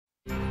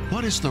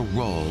What is the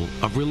role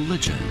of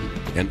religion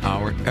in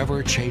our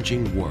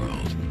ever-changing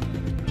world?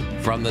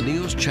 From the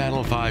News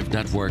Channel 5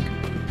 network,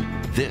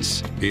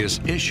 this is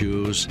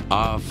Issues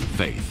of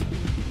Faith.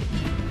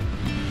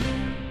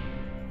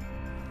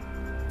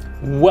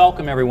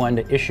 Welcome, everyone,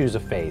 to Issues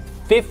of Faith.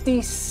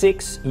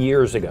 56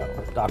 years ago,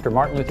 Dr.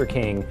 Martin Luther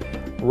King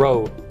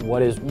wrote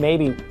what is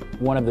maybe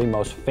one of the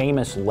most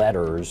famous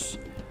letters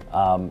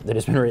that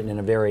has been written in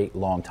a very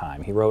long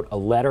time. He wrote a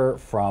letter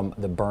from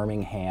the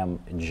Birmingham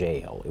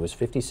Jail. It was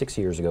 56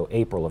 years ago,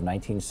 April of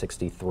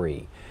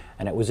 1963.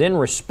 And it was in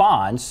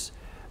response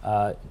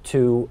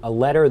to a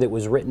letter that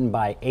was written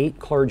by 8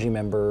 clergy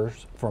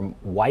members from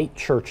white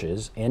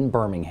churches in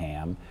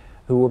Birmingham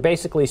who were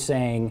basically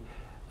saying,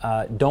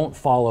 don't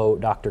follow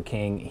Dr.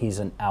 King, he's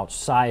an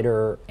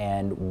outsider,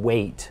 and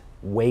wait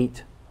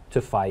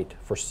to fight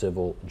for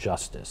civil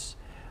justice.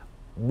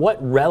 What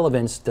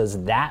relevance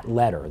does that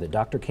letter that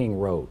Dr. King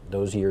wrote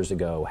those years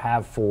ago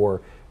have for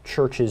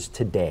churches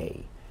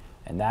today?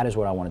 And that is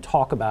what I want to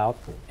talk about,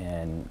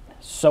 and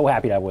so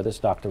happy to have with us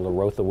Dr.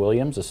 Learotha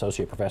Williams,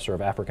 Associate Professor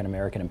of African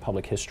American and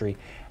Public History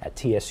at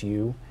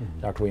TSU.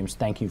 Dr. Williams,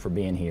 thank you for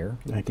being here.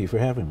 Thank you for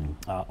having me.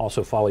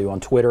 Also follow you on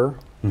Twitter.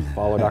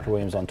 Follow Dr.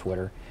 Williams on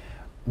Twitter.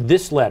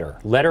 This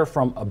letter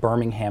from a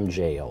Birmingham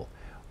jail,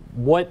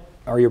 what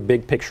are your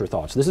big picture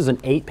thoughts? This is an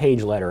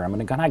 8-page letter. I'm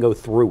going to kind of go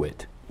through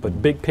it,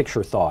 but big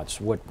picture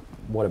thoughts, what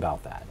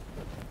about that?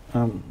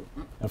 I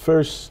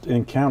first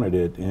encountered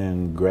it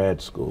in grad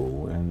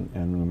school, and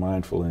we're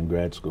mindful in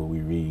grad school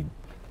we read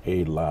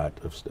a lot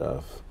of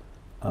stuff.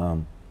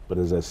 But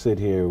as I sit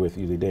here with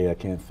you today, I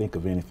can't think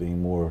of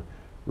anything more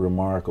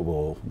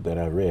remarkable that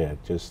I read.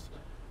 Just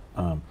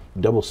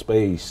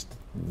double-spaced,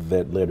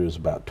 that letter is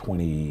about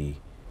 20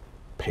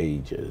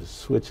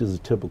 pages, which is a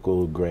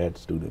typical grad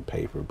student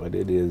paper, but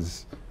it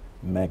is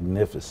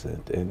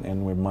magnificent,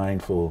 and we're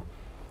mindful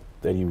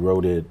that he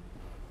wrote it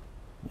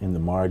in the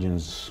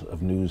margins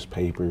of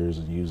newspapers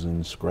and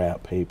using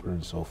scrap paper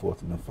and so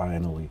forth, and then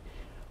finally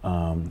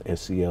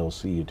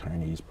SCLC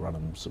attorneys brought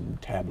him some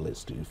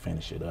tablets to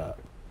finish it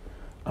up.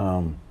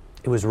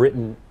 It was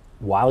written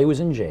while he was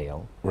in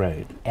jail.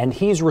 Right. And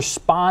he's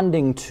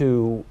responding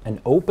to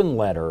an open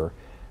letter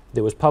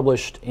that was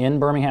published in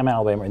Birmingham,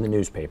 Alabama, in the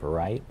newspaper,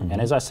 right? And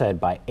as I said,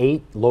 by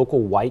 8 local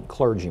white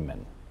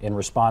clergymen in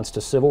response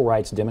to civil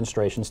rights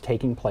demonstrations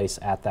taking place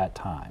at that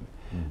time.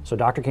 So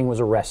Dr. King was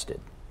arrested.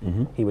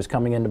 He was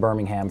coming into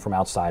Birmingham from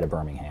outside of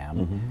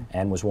Birmingham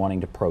and was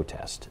wanting to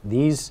protest.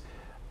 These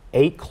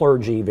 8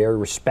 clergy, very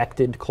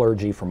respected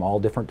clergy from all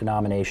different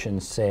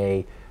denominations,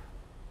 say,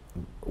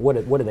 what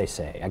do they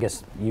say? I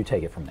guess you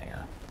take it from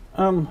there.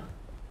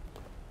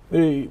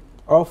 They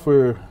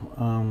offer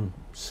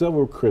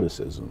several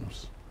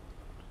criticisms.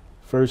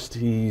 First,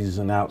 he's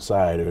an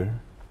outsider,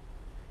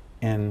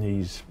 and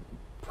he's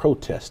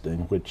protesting,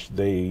 which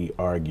they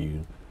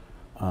argue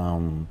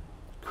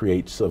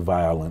creates a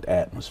violent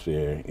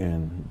atmosphere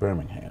in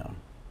Birmingham.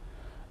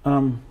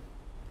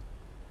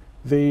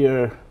 They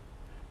are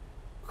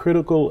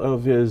critical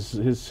of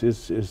the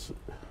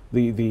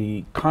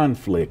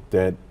conflict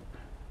that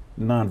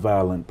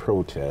nonviolent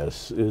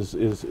protests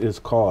is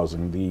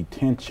causing, the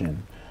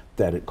tension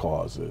that it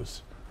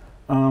causes.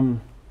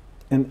 And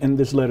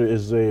this letter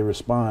is a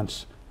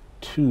response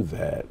to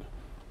that.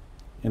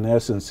 In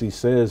essence, he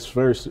says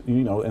first,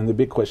 and the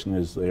big question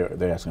is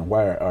they're asking,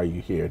 why are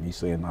you here? And he's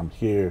saying, I'm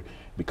here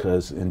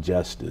because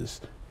injustice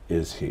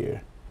is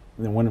here.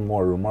 And then one of the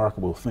more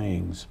remarkable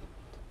things,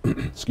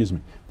 excuse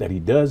me, that he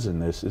does in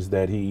this is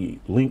that he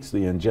links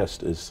the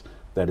injustice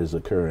that is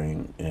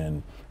occurring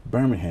in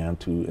Birmingham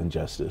to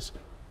injustice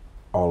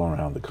all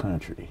around the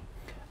country.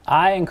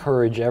 I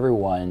encourage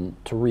everyone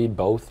to read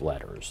both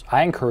letters.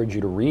 I encourage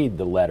you to read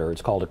the letter.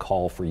 It's called A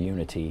Call for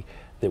Unity,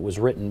 that was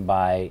written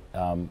by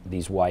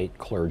these white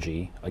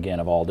clergy, again,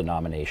 of all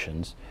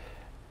denominations.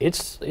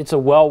 It's a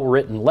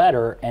well-written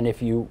letter, and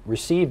if you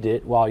received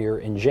it while you're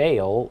in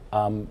jail,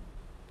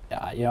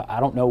 I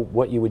don't know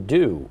what you would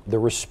do. The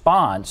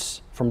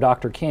response from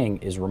Dr. King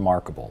is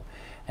remarkable.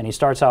 And he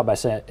starts out by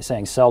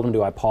saying, seldom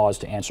do I pause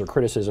to answer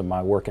criticism of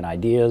my work and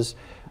ideas.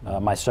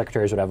 My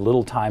secretaries would have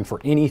little time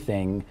for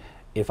anything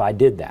if I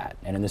did that.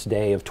 And in this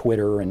day of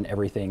Twitter and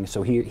everything,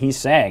 so he's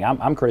saying,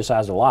 I'm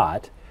criticized a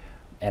lot,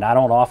 and I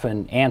don't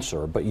often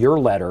answer, but your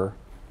letter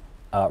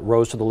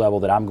rose to the level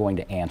that I'm going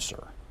to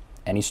answer.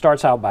 And he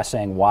starts out by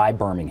saying, why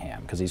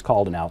Birmingham? Because he's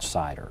called an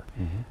outsider.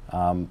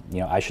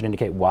 I should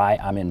indicate why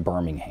I'm in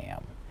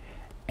Birmingham.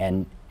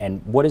 And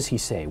what does he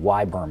say?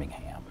 Why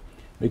Birmingham?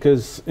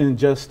 Because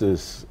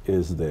injustice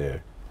is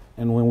there.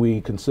 And when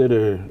we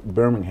consider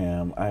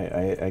Birmingham,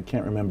 I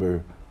can't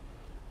remember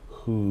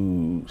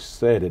who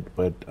said it,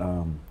 but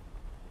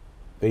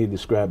they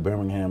described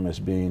Birmingham as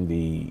being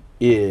the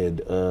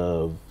id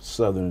of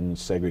Southern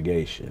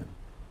segregation.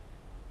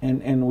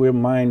 And we're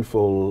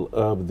mindful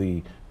of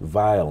the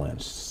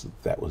violence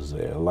that was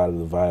there. A lot of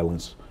the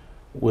violence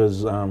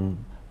was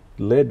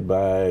led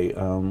by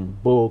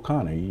Bull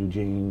Connor,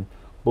 Eugene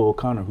Bull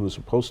Connor, who's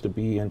supposed to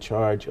be in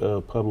charge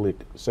of public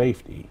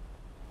safety.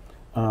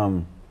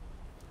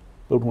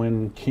 But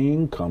when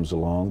King comes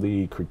along,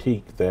 the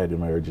critique that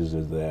emerges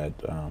is that,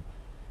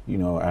 you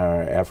know,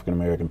 our African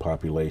American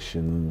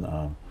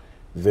population,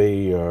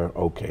 they are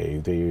okay,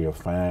 they are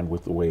fine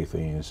with the way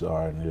things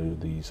are, and there are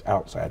these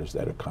outsiders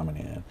that are coming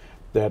in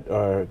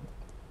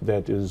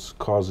that is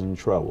causing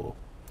trouble.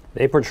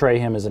 They portray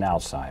him as an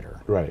outsider.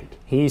 Right.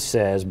 He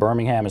says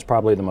Birmingham is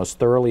probably the most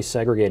thoroughly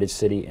segregated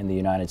city in the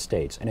United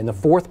States. And in the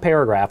 4th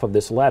paragraph of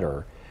this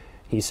letter,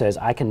 he says,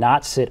 I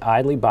cannot sit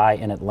idly by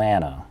in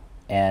Atlanta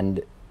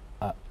and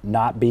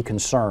not be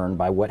concerned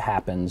by what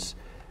happens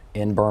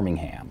in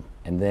Birmingham.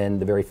 And then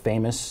the very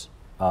famous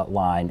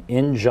line,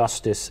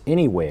 injustice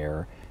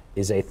anywhere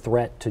is a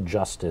threat to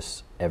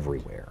justice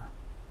everywhere.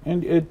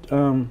 And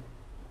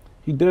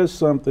he says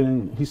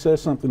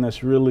something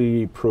that's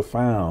really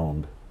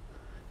profound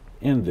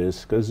in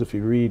this, because if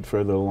you read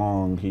further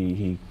along,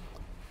 he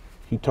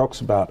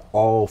talks about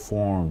all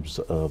forms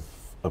of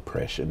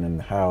oppression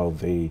and how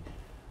they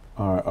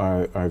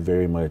are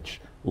very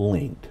much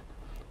linked.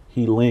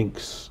 He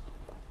links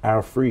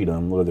our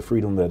freedom, or the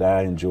freedom that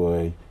I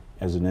enjoy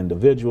as an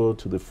individual,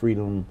 to the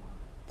freedom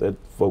that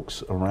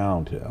folks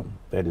around him,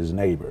 that his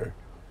neighbor,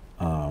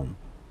 and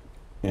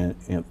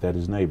that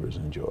his neighbors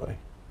enjoy.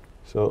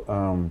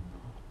 So,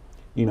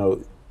 you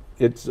know,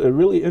 it's a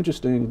really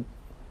interesting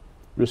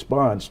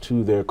response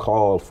to their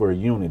call for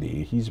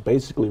unity. He's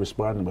basically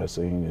responding by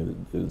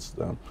saying,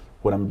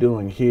 what I'm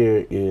doing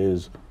here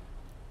is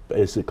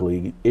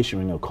basically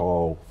issuing a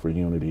call for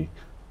unity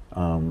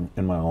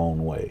in my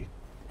own way.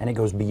 And it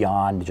goes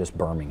beyond just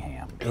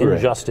Birmingham. Correct.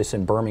 Injustice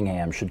in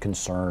Birmingham should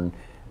concern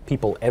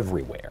people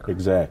everywhere.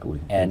 Exactly.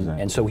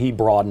 And so he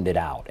broadened it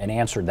out and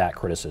answered that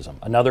criticism.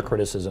 Another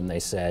criticism, they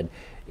said,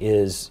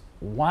 is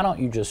why don't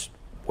you just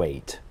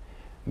wait?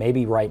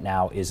 Maybe right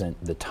now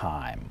isn't the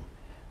time.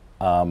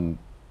 You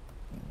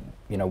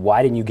know,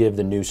 why didn't you give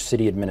the new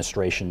city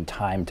administration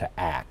time to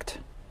act?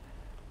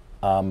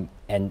 And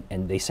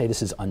they say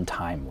this is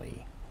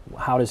untimely.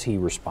 How does he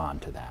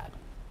respond to that?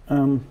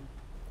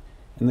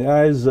 In the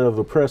eyes of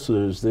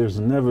oppressors, there's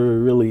never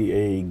really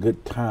a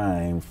good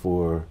time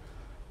for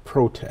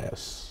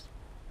protests.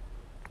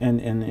 And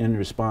in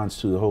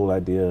response to the whole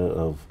idea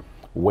of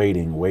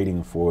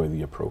waiting for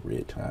the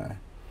appropriate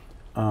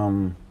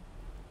time.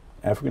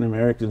 African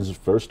Americans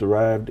first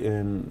arrived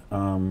in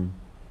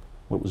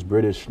what was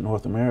British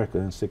North America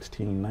in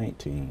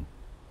 1619.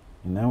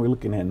 And now we're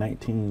looking at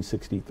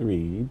 1963.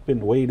 You've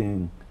been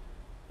waiting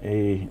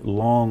a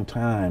long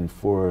time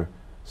for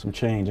some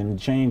change, and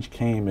change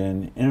came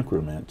in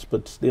increments,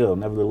 but still,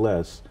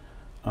 nevertheless,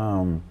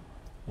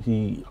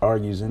 he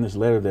argues in this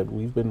letter that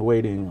we've been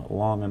waiting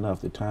long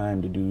enough. The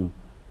time to do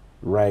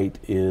right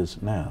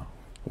is now.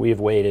 We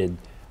have waited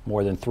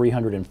more than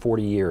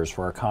 340 years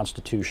for our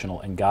constitutional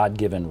and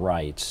God-given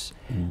rights.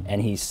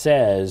 And he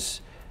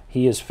says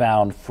he has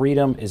found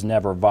freedom is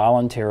never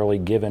voluntarily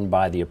given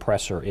by the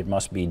oppressor. It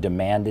must be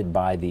demanded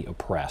by the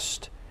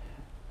oppressed.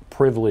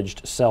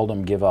 Privileged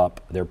seldom give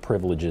up their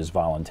privileges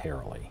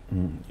voluntarily.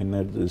 And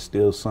that is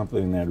still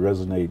something that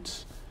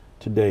resonates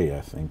today,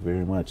 I think,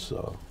 very much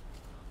so.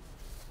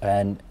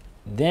 And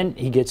then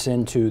he gets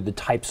into the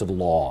types of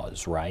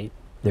laws, right?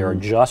 There are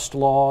just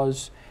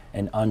laws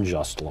and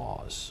unjust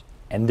laws.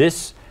 And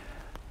this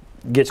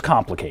gets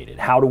complicated.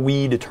 How do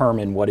we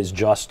determine what is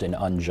just and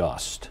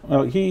unjust?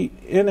 Well,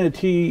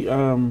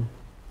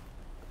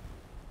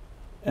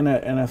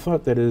 and I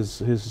thought that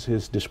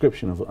his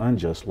description of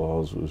unjust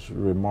laws was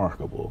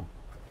remarkable.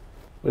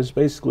 It's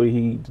basically,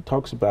 he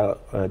talks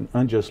about an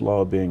unjust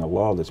law being a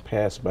law that's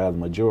passed by the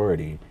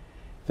majority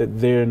that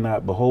they're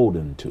not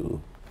beholden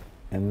to.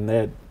 And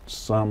that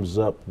sums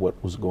up what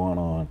was going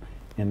on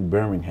in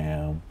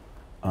Birmingham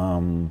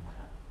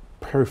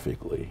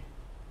perfectly.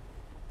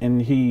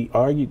 And he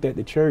argued that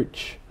the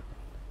church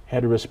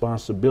had a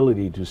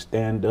responsibility to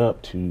stand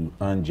up to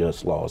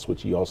unjust laws,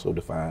 which he also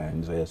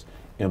defines as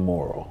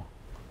immoral.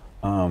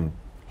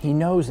 He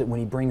knows that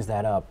when he brings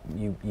that up,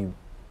 you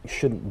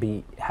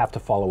shouldn't have to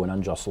follow an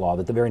unjust law.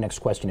 That the very next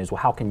question is,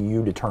 well, how can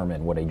you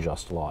determine what a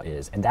just law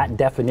is? And that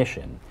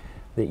definition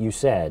that you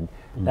said,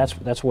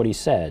 that's what he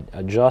said.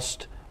 A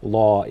just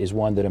law is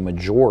one that a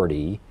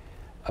majority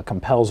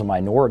compels a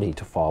minority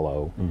to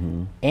follow,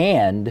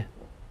 and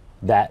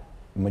that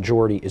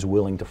majority is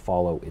willing to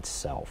follow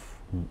itself.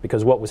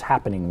 Because what was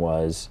happening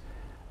was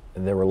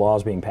there were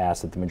laws being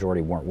passed that the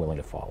majority weren't willing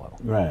to follow.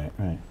 Right.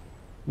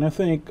 And I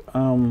think,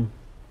 and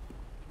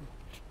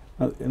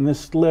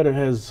this letter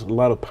has a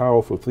lot of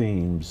powerful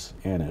themes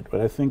in it, but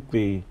I think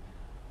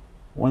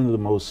one of the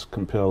most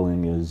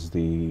compelling is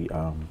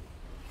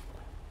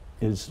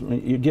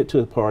when you get to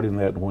the part in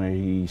that where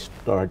he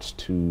starts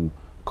to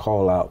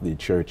call out the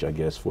church, I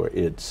guess, for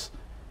its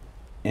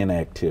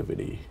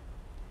inactivity.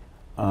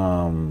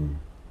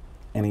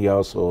 And he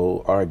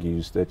also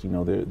argues that, you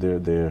know,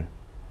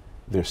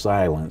 their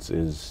silence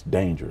is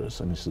dangerous,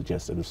 and he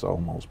suggests that it's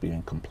almost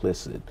being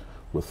complicit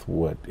with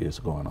what is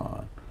going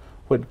on.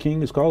 What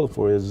King is calling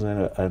for is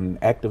an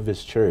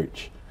activist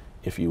church,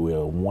 if you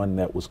will, one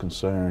that was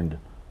concerned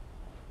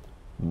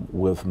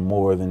with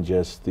more than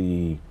just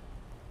the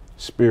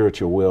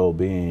spiritual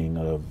well-being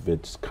of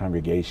its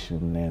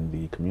congregation and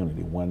the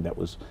community, one that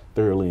was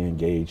thoroughly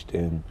engaged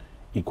in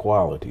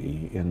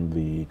equality in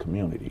the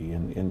community,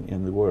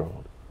 in the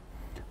world.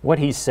 What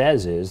he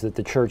says is that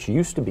the church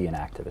used to be an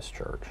activist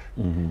church.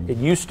 Mm-hmm. It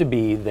used to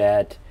be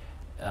that,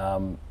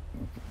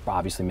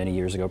 obviously many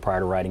years ago prior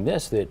to writing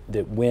this, that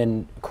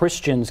when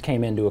Christians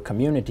came into a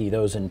community,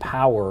 those in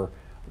power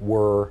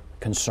were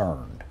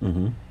concerned.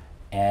 Mm-hmm.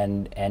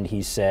 And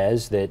he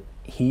says that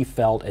he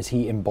felt as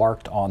he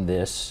embarked on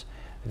this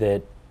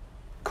that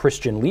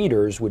Christian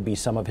leaders would be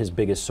some of his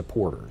biggest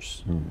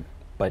supporters,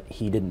 but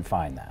he didn't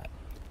find that.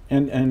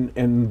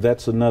 And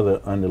that's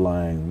another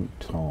underlying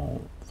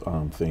tone,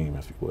 theme,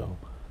 if you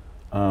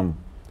will.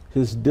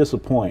 His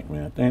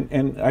disappointment,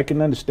 and I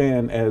can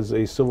understand as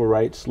a civil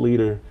rights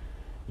leader,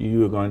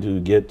 you are going to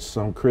get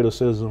some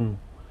criticism,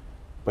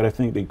 but I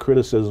think the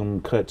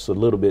criticism cuts a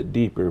little bit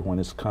deeper when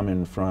it's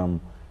coming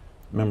from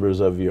members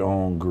of your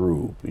own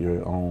group,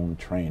 your own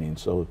training.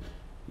 So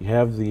you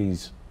have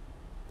these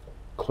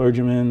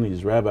clergymen,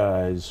 these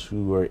rabbis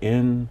who are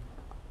in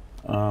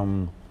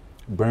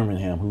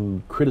Birmingham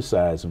who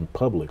criticize him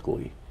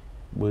publicly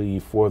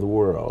for the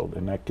world.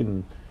 And I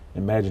can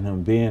imagine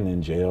him being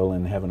in jail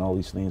and having all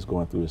these things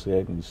going through his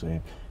head and he's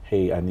saying,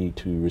 hey, I need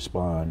to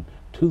respond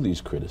to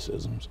these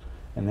criticisms.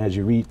 And as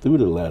you read through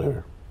the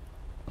letter,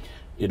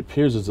 it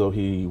appears as though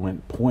he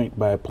went point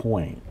by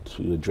point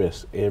to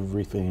address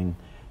everything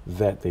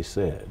that they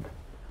said.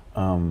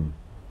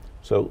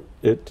 So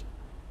it's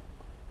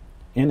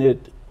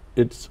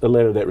a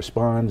letter that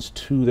responds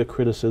to the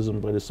criticism,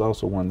 but it's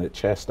also one that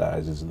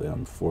chastises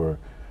them for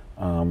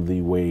the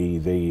way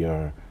they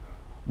are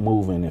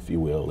moving, if you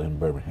will, in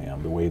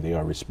Birmingham, the way they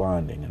are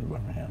responding in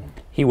Birmingham.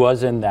 He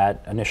was in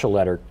that initial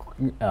letter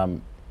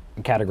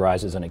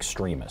categorized as an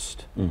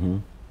extremist. Mm-hmm.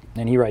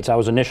 And he writes, I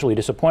was initially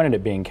disappointed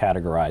at being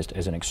categorized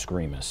as an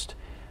extremist.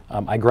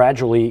 I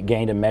gradually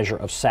gained a measure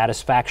of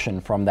satisfaction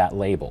from that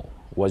label.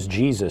 Was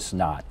Jesus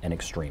not an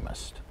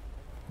extremist?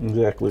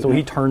 Exactly. So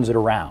he turns it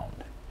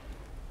around.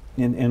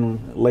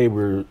 And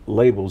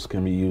labels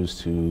can be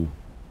used to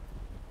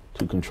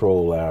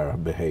control our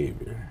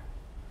behavior.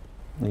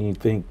 When you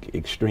think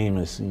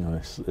extremist, you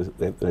know,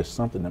 there's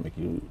something that makes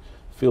you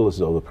feel as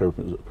though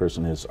the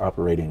person is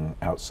operating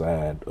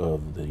outside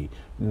of the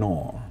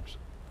norms.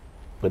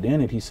 But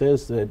in it, he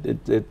says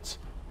that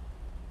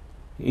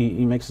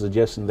he makes a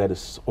suggestion that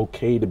it's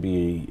okay to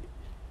be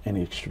an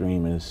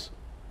extremist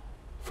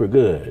for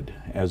good,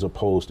 as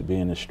opposed to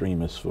being an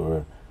extremist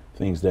for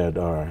things that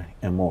are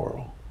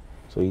immoral.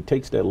 So he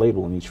takes that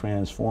label and he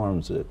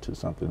transforms it to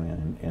something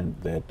and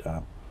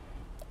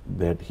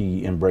that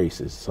he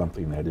embraces,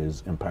 something that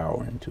is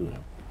empowering to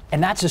him.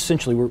 And that's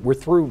essentially, we're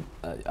through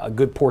a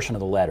good portion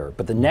of the letter,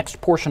 but the next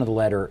portion of the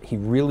letter, he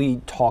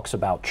really talks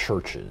about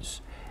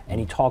churches. And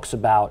he talks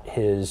about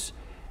his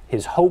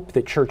hope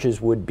that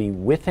churches would be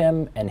with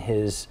him and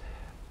his,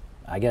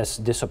 I guess,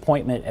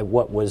 disappointment at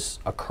what was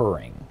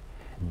occurring.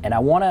 Mm-hmm. And I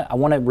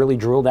want to really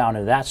drill down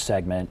into that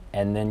segment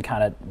and then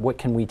kind of what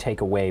can we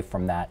take away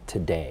from that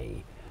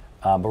today.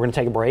 But we're going to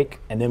take a break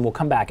and then we'll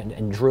come back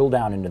and drill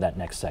down into that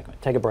next segment.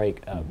 Take a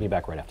break, be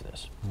back right after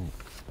this. Mm-hmm.